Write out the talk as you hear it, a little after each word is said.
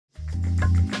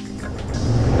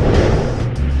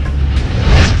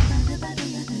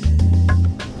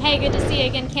good to see you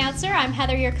again, Cancer. I'm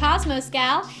Heather, your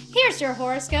CosmosGAL. Here's your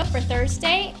horoscope for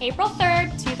Thursday, April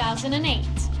 3rd, 2008.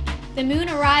 The moon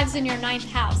arrives in your 9th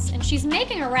house, and she's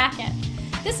making a racket.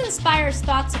 This inspires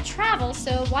thoughts of travel,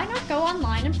 so why not go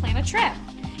online and plan a trip?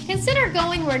 Consider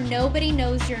going where nobody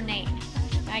knows your name.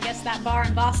 I guess that bar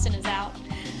in Boston is out.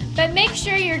 But make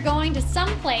sure you're going to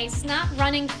some place, not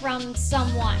running from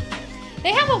someone.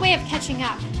 They have a way of catching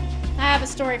up. I have a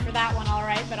story for that one, all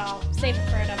right, but I'll save it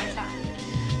for another time.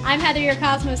 I'm Heather, your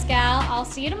CosmosGAL. I'll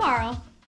see you tomorrow.